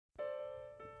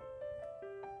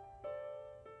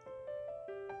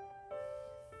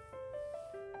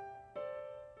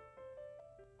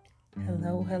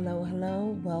Hello, hello,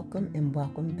 hello. Welcome and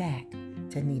welcome back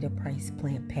to Nita Price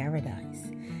Plant Paradise.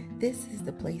 This is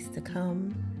the place to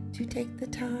come to take the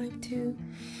time to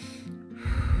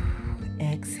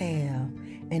exhale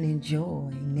and enjoy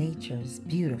nature's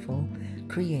beautiful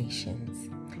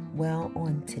creations. Well,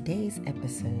 on today's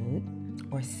episode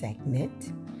or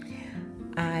segment,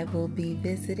 I will be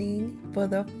visiting for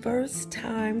the first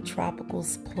time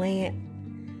Tropicals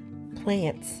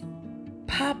plants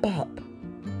pop up.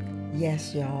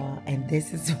 Yes, y'all, and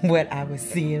this is what I was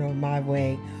seeing on my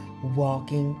way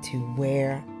walking to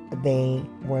where they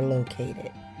were located.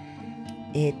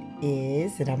 It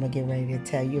is, and I'm going to get ready to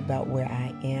tell you about where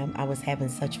I am. I was having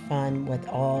such fun with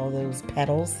all those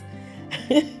petals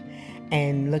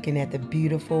and looking at the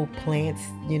beautiful plants,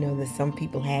 that some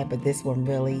people had, but this one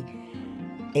really,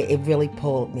 it really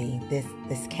pulled me.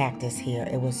 This cactus here,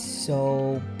 it was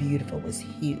so beautiful. It was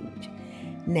huge.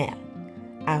 Now,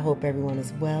 I hope everyone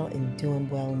is well and doing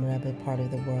well in whatever part of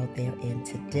the world they're in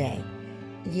today.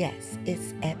 Yes,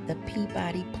 it's at the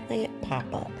Peabody Plant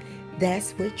Pop-Up.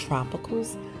 That's where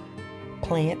Tropicals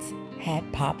plants had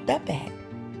popped up at.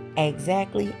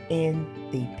 Exactly in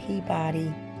the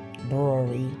Peabody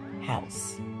Brewery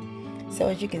house. So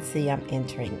as you can see, I'm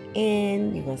entering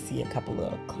in. You're going to see a couple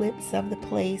little clips of the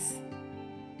place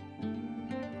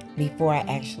before I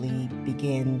actually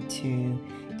begin to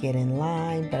get in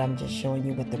line, but I'm just showing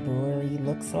you what the brewery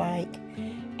looks like,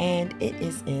 and it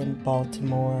is in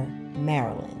Baltimore,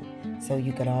 Maryland, so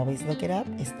you could always look it up.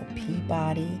 It's the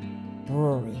Peabody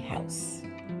Brewery House.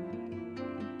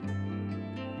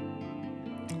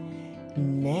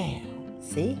 Now,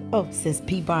 see? Oh, it says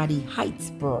Peabody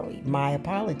Heights Brewery. My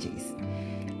apologies.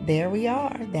 There we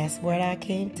are. That's what I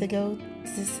came to go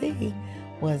to see,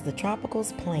 was the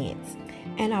Tropicals plants.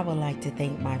 And I would like to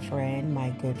thank my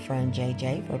good friend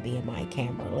JJ, for being my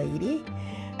camera lady.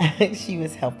 She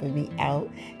was helping me out.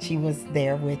 She was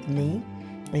there with me.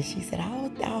 And she said,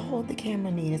 I'll hold the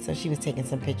camera, Nita. So she was taking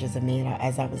some pictures of me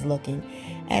as I was looking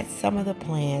at some of the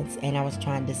plants. And I was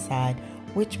trying to decide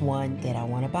which one did I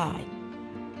want to buy.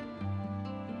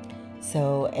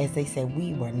 So, as they said,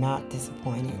 we were not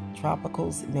disappointed.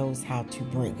 Tropicals knows how to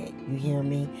bring it. You hear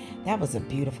me? That was a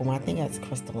beautiful one. I think that's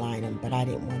crystallinum, but I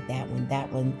didn't want that one.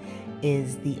 That one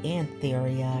is the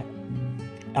Anthurium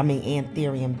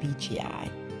beechii.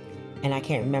 And I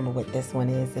can't remember what this one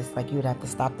is. It's like you would have to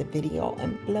stop the video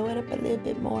and blow it up a little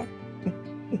bit more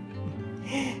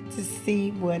to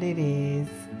see what it is.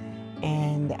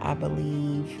 And I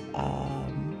believe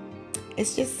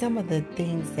it's just some of the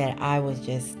things that I was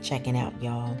just checking out,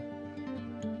 y'all.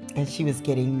 And she was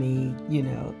getting me,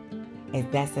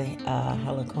 that's a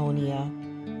Heliconia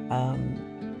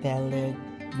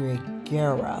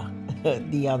Vellerigera.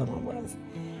 The other one was.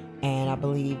 And I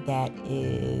believe that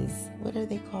is, what are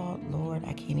they called? Lord,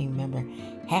 I can't even remember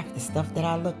half the stuff that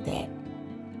I looked at.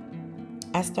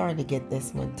 I started to get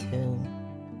this one too.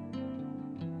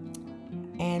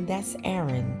 And that's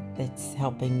Aaron that's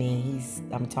helping me.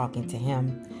 I'm talking to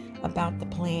him about the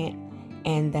plant.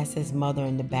 And that's his mother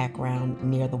in the background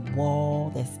near the wall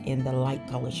that's in the light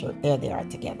color shirt. There they are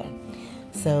together.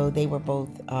 So they were both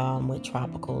with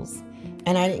Tropicals.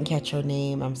 And I didn't catch her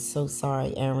name. I'm so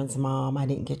sorry, Aaron's mom. I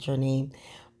didn't get your name.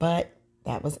 But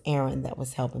that was Aaron that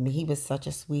was helping me. He was such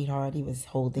a sweetheart. He was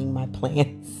holding my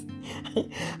plants.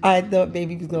 I thought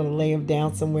maybe he was going to lay them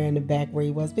down somewhere in the back where he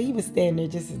was. But he was standing there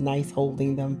just as nice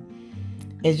holding them.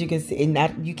 As you can see, and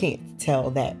you can't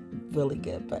tell that really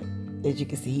good. But as you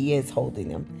can see, he is holding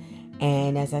them.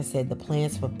 And as I said, the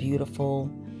plants were beautiful.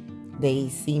 They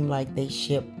seemed like they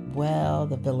shipped well.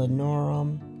 The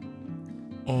Villanorum.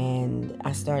 And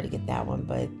I started to get that one.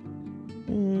 But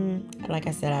like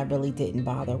I said, I really didn't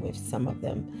bother with some of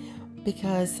them,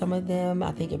 because some of them,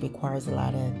 I think it requires a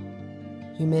lot of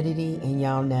humidity, and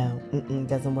y'all know, it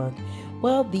doesn't work.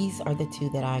 Well, these are the two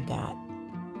that I got.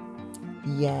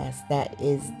 Yes, that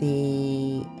is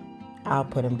I'll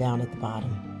put them down at the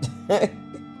bottom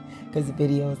because the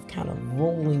video is kind of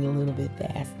rolling a little bit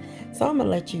fast. So I'm going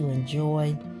to let you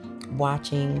enjoy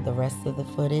watching the rest of the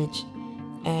footage.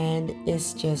 And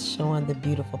it's just showing the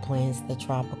beautiful plants the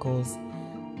Tropicals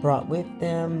brought with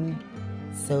them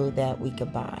so that we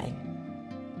could buy.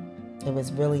 It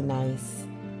was really nice.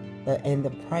 And the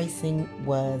pricing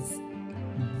was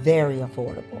very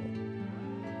affordable.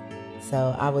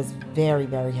 So I was very,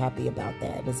 very happy about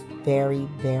that. It was very,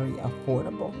 very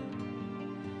affordable.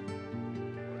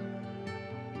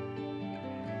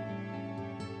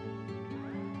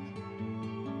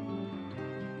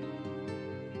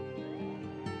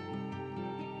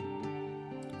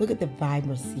 Look at the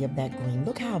vibrancy of that green.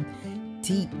 Look how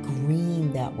deep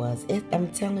green that was. I'm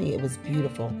telling you, it was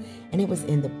beautiful. And it was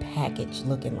in the package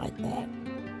looking like that.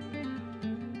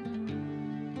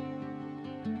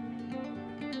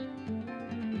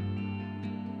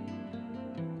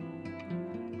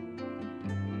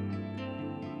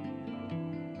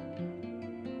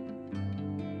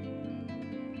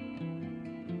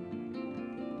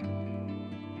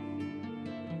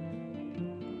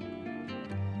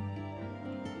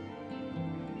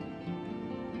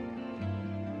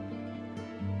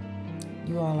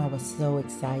 You all, I was so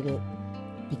excited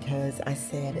because I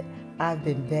said, I've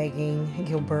been begging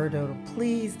Gilberto to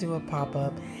please do a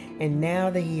pop-up. And now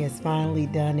that he has finally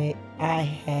done it, I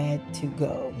had to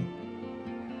go.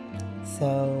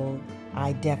 So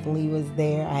I definitely was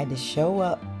there. I had to show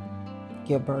up.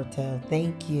 Gilberto,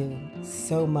 thank you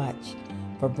so much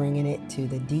for bringing it to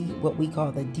the what we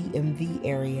call the DMV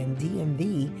area. And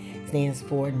DMV stands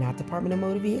for not Department of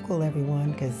Motor Vehicle,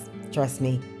 everyone, because trust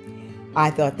me, I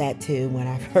thought that too when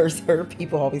I first heard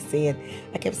people always saying,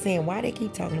 I kept saying, why they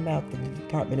keep talking about the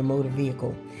Department of Motor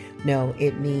Vehicle? No,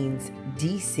 it means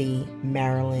DC,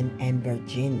 Maryland, and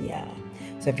Virginia.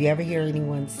 So if you ever hear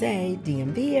anyone say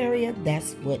DMV area,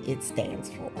 that's what it stands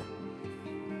for.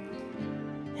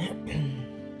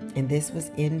 And this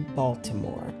was in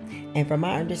Baltimore. And from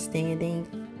my understanding,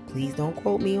 please don't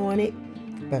quote me on it,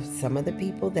 but some of the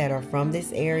people that are from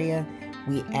this area,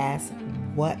 we asked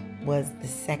what was the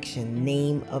section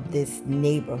name of this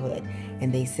neighborhood,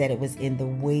 and they said it was in the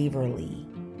Waverly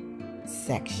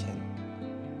section.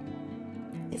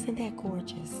 Isn't that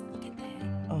gorgeous? Look at that.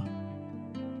 Oh,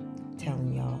 I'm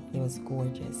telling y'all, it was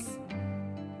gorgeous.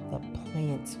 The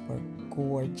plants were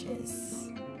gorgeous.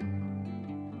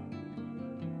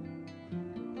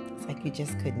 It's like you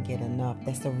just couldn't get enough.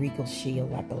 That's the Regal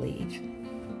Shield, I believe.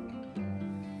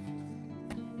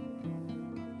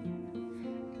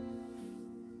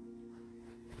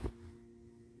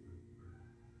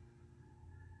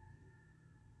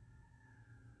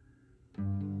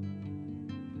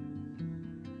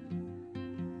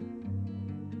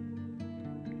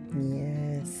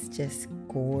 Yes, just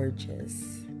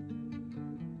gorgeous.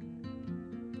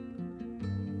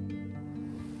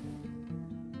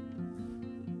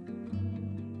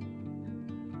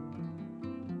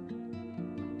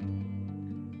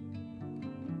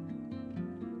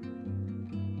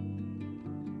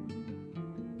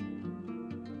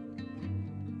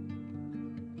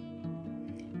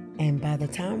 And by the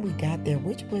time we got there,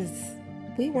 we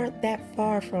weren't that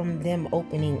far from them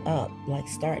opening up, like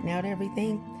starting out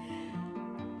everything.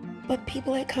 But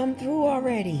people had come through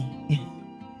already.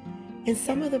 And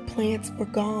some of the plants were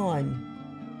gone.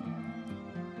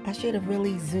 I should have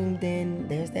really zoomed in.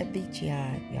 There's that beachy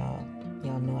eye, y'all.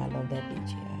 Y'all know I love that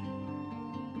beachy eye.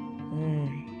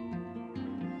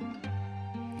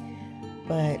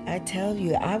 But I tell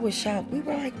you, I was shocked. We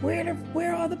were like,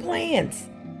 where are the plants?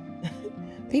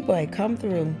 People had come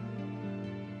through.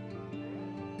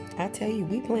 I tell you,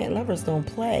 we plant lovers don't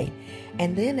play.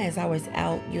 And then as I was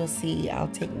out, you'll see, I'll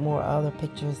take more other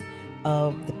pictures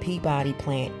of the Peabody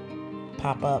plant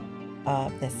pop up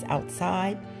that's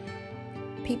outside.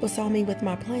 People saw me with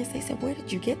my plants. They said, where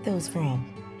did you get those from?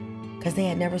 Because they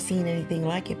had never seen anything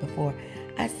like it before.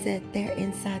 I said, they're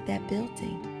inside that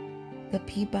building, the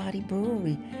Peabody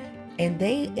Brewery. And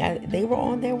they were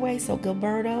on their way. So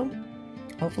Gilberto,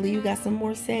 hopefully you got some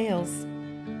more sales.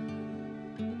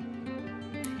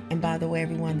 And by the way,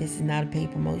 everyone, this is not a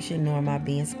paid promotion, nor am I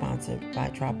being sponsored by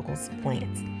Tropical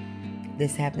Plants.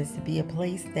 This happens to be a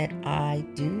place that I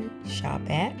do shop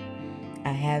at.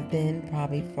 I have been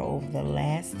probably for over the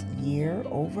last year,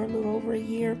 a little over a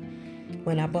year,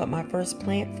 when I bought my first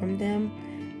plant from them.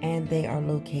 And they are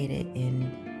located in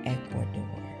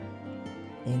Ecuador,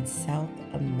 in South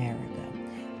America.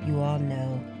 You all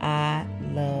know I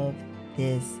love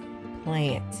this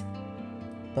plant.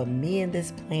 But me and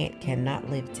this plant cannot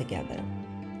live together.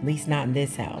 At least not in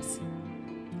this house.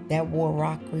 That war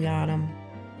rock Rihanna,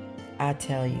 I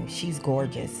tell you, she's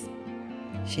gorgeous.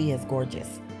 She is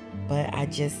gorgeous. But I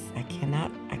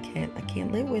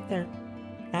can't live with her.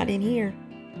 Not in here.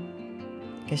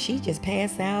 Because she just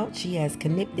passed out. She has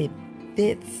connipted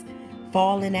fits,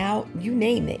 falling out, you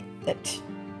name it.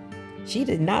 She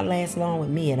did not last long with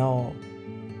me at all.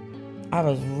 I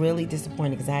was really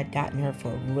disappointed because I had gotten her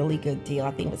for a really good deal.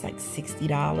 I think it was like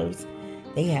 $60.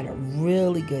 They had a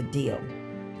really good deal.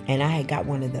 And I had got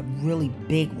one of the really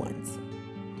big ones.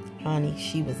 Honey,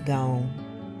 she was gone.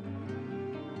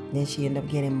 Then she ended up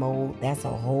getting mold. That's a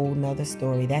whole nother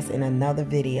story. That's in another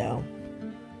video.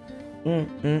 I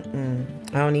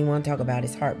don't even want to talk about it.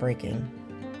 It's heartbreaking.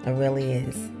 It really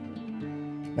is.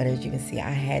 But as you can see, I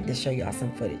had to show y'all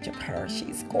some footage of her.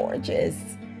 She's gorgeous.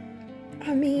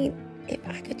 I mean, if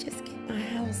I could just get my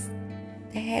house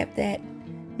to have that,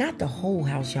 not the whole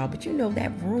house, y'all, but you know,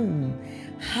 that room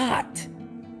hot,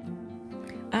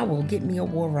 I will get me a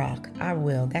war rock. I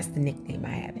will. That's the nickname I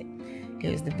have it.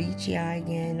 Here's the VGI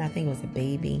again. I think it was a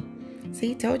baby.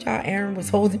 See, told y'all Aaron was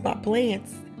holding my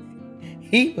plants.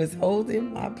 He was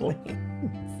holding my plants.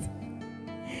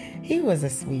 He was a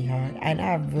sweetheart. And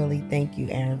I really thank you,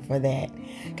 Aaron, for that.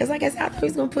 Because like I said, I thought he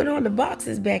was going to put it on the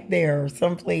boxes back there or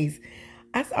someplace.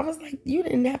 I was like, you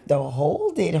didn't have to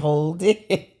hold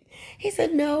it. He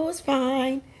said, no, it's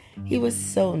fine. He was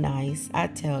so nice. I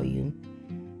tell you.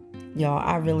 Y'all,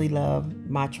 I really love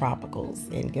my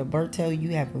tropicals. And Gilberto,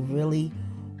 you have a really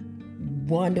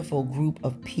wonderful group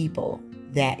of people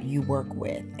that you work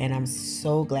with. And I'm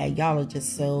so glad. Y'all are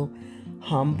just so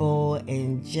humble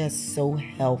and just so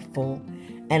helpful.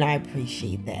 And I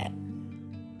appreciate that.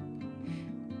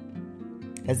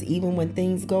 Because even when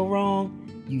things go wrong,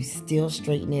 you still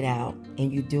straighten it out.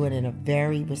 And you do it in a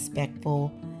very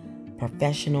respectful,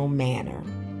 professional manner.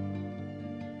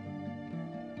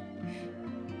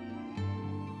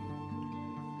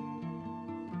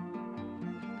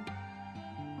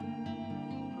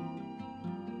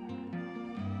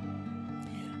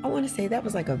 I want to say that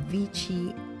was like a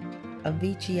VGI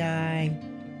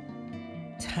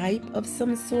type of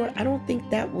some sort. I don't think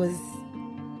that was,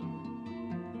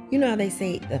 you know how they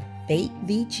say the fake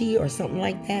Vici or something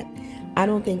like that. I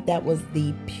don't think that was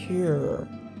the pure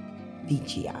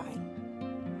VGI,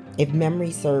 if memory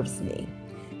serves me,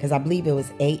 because I believe it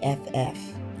was AFF.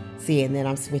 See, and then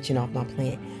I'm switching off my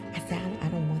plant. I said, I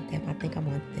don't want that. I think I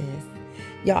want this.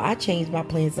 Y'all, I changed my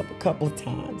plans up a couple of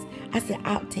times. I said,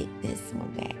 I'll take this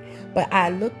one back. But I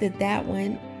looked at that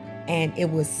one, and it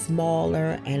was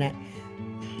smaller.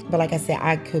 But like I said,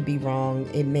 I could be wrong.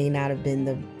 It may not have been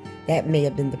that may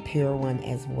have been the pure one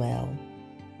as well.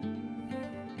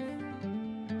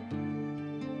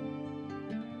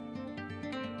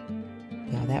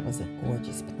 Y'all, that was a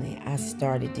gorgeous plant. I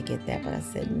started to get that, but I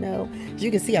said no. As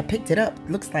you can see, I picked it up,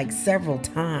 looks like several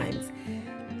times.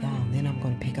 And then I'm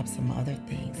going to pick up some other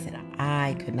things that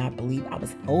I could not believe I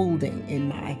was holding in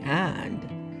my hand.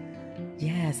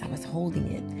 Yes, I was holding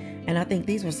it. And I think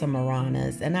these were some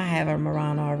Maranas. And I have a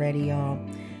Marana already, y'all.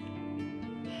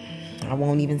 I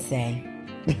won't even say.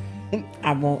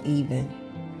 I won't even.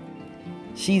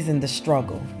 She's in the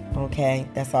struggle, okay?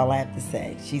 That's all I have to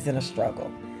say. She's in a struggle.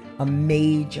 A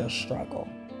major struggle.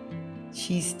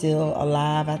 She's still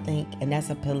alive, I think. And that's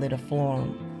a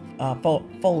pallidifolium.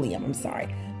 I'm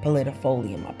sorry.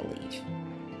 Pallidifolium, I believe.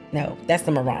 No, that's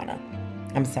the Marana.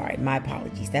 I'm sorry, my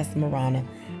apologies. That's the Marana.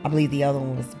 I believe the other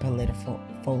one was the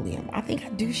pallidifolium. I think I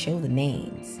do show the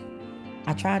names.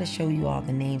 I try to show you all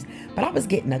the names, but I was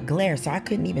getting a glare, so I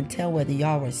couldn't even tell whether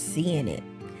y'all were seeing it.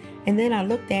 And then I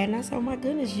looked at it and I said, oh my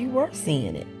goodness, you were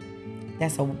seeing it.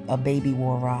 That's a baby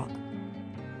war rock.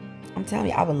 I'm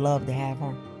telling you, I would love to have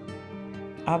her.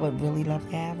 I would really love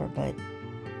to have her, but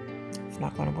it's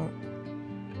not going to work.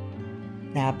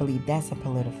 Now, I believe that's a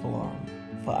pallidifolium.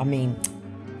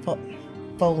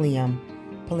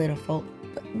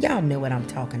 Y'all know what I'm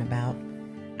talking about.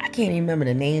 I can't even remember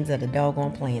the names of the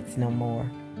doggone plants no more.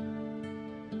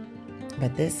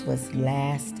 But this was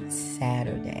last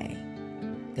Saturday.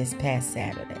 This past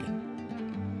Saturday.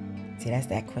 See, that's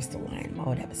that crystalline.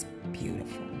 Oh, that was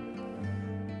beautiful.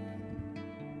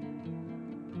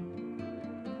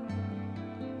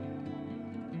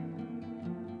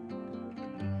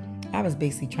 I was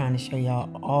basically trying to show y'all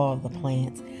all the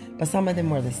plants, but some of them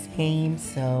were the same,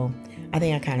 so I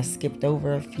think I kind of skipped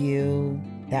over a few.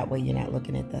 That way you're not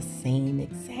looking at the same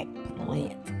exact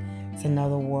plant. It's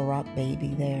another war rock baby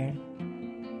there.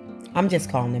 I'm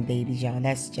just calling them babies, y'all.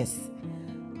 That's just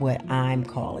what I'm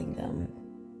calling them.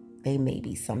 They may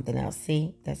be something else.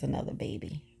 See, that's another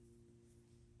baby.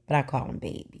 But I call them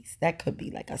babies. That could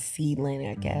be like a seedling,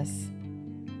 I guess.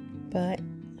 But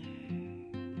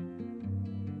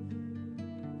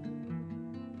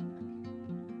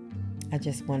I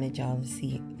just wanted y'all to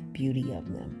see the beauty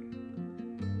of them.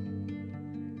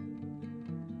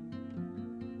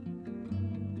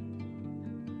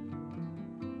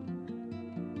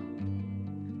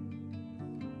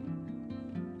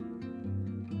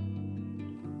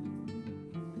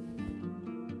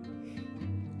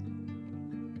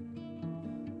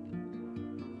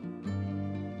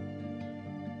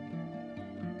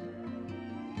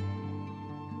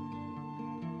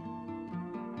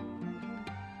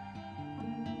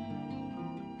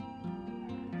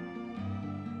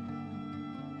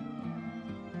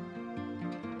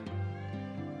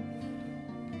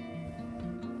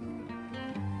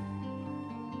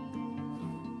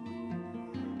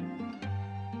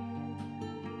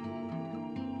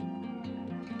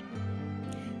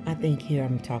 I think here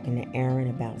I'm talking to Aaron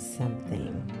about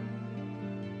something.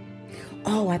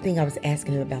 Oh, I think I was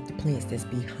asking him about the plants that's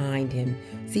behind him.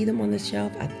 See them on the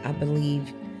shelf? I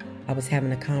believe I was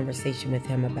having a conversation with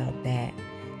him about that.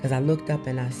 Because I looked up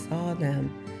and I saw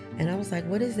them. And I was like,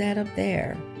 what is that up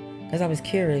there? Because I was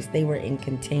curious. They were in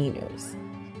containers.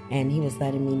 And he was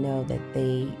letting me know that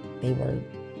they were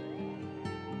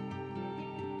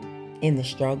in the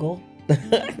struggle.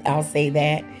 I'll say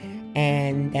that.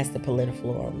 And that's the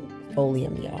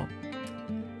folium, y'all.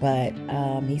 But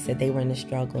he said they were in the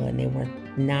struggle and they were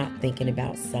not thinking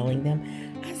about selling them.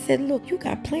 I said, look, you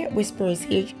got plant whisperers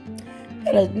here.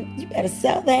 You better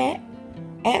sell that.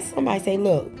 Ask somebody, say,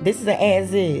 look, this is an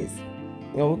as is.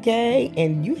 Okay?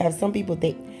 And you have some people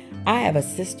think, I have a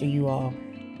sister, you all.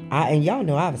 And y'all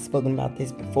know I've spoken about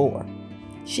this before.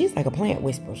 She's like a plant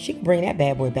whisperer. She can bring that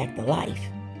bad boy back to life.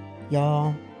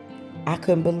 Y'all, I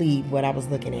couldn't believe what I was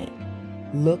looking at.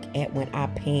 Look at when I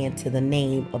panned to the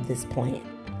name of this plant.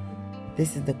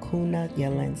 This is the Heliconia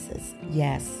Vellerigera.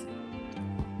 Yes,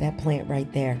 that plant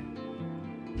right there.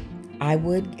 I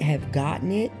would have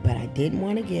gotten it, but I didn't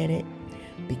want to get it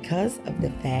because of the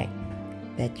fact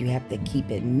that you have to keep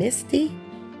it misty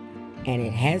and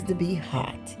it has to be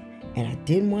hot. And I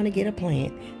didn't want to get a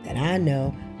plant that I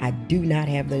know I do not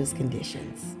have those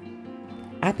conditions.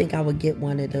 I think I would get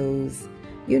one of those,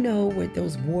 with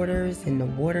those waters and the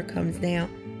water comes down.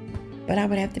 But I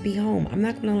would have to be home. I'm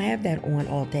not going to have that on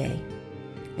all day.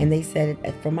 And they said,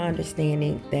 from my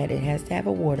understanding, that it has to have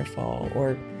a waterfall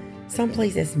or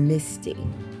someplace that's misty.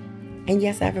 And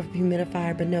yes, I have a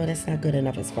humidifier, but no, that's not good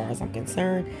enough as far as I'm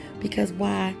concerned. Because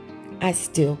why? I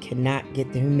still cannot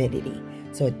get the humidity.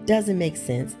 So it doesn't make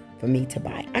sense for me to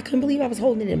buy. I couldn't believe I was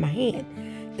holding it in my hand.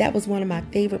 That was one of my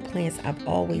favorite plants I've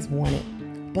always wanted.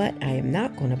 But I am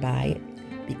not going to buy it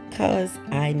because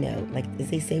I know, like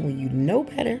as they say, when you know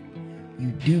better,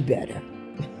 you do better.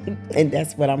 And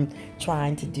that's what I'm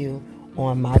trying to do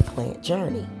on my plant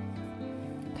journey.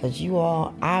 Because you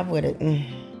all, I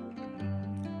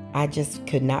just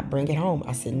could not bring it home.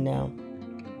 I said, no,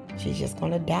 she's just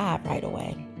going to die right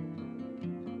away.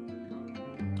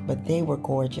 But they were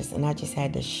gorgeous, and I just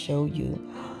had to show you.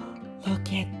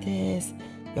 Look at this.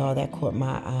 Y'all, that caught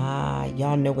my eye.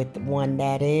 Y'all know what the one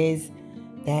that is?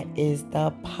 That is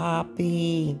the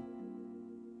poppy.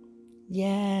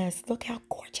 Yes, look how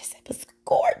gorgeous. It was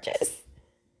gorgeous.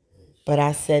 But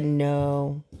I said,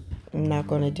 no, I'm not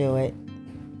going to do it.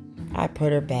 I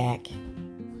put her back.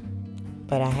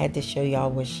 But I had to show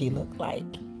y'all what she looked like.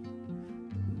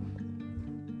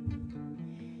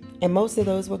 And most of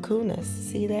those were kunas.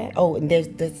 See that? Oh, and there's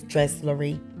this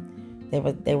dresslery.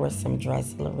 There were some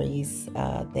dressleries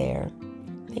there.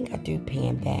 I think I do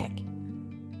pan back.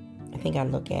 I think I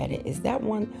look at it. Is that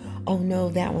one? Oh, no,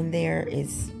 that one there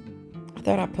is... I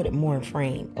thought I put it more in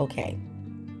frame. Okay.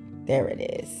 There it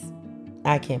is.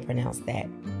 I can't pronounce that.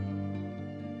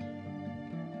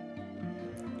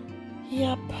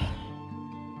 Yep.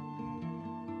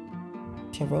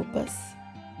 Pteropus.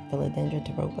 Philodendron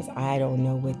pteropus. I don't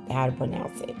know how to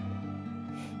pronounce it.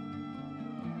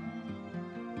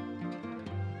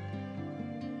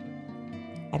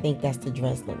 I think that's the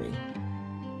dresslery.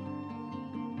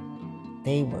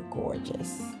 They were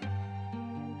gorgeous.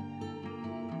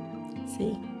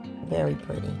 See? Very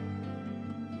pretty.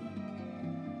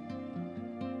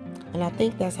 And I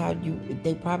think that's how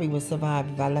they probably would survive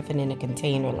if I left it in a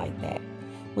container like that.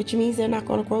 Which means they're not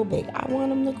going to grow big. I want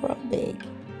them to grow big.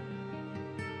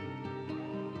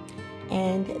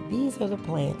 And these are the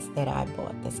plants that I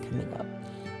bought that's coming up.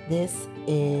 This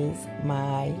is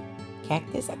my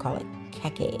cactus. I call it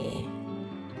Khaki.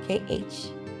 Khaki.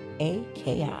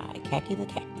 Khaki the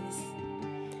cactus.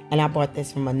 And I bought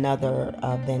this from another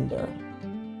vendor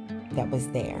that was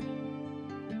there.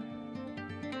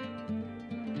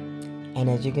 And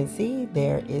as you can see,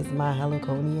 there is my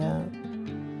Heliconia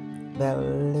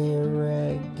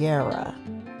Vellerigera.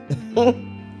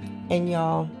 And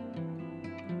y'all,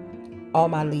 all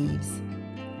my leaves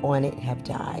on it have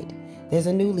died. There's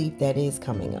a new leaf that is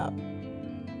coming up.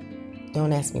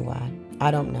 Don't ask me why.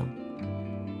 I don't know.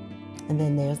 And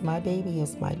then there's my baby.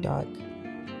 It's my dark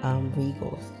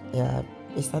Regal. I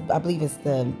believe it's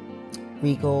the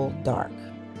Regal Dark.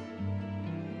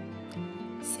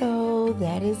 So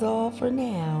that is all for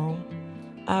now.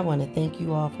 I want to thank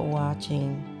you all for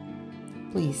watching.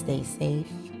 Please stay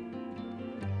safe.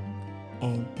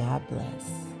 And God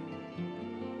bless.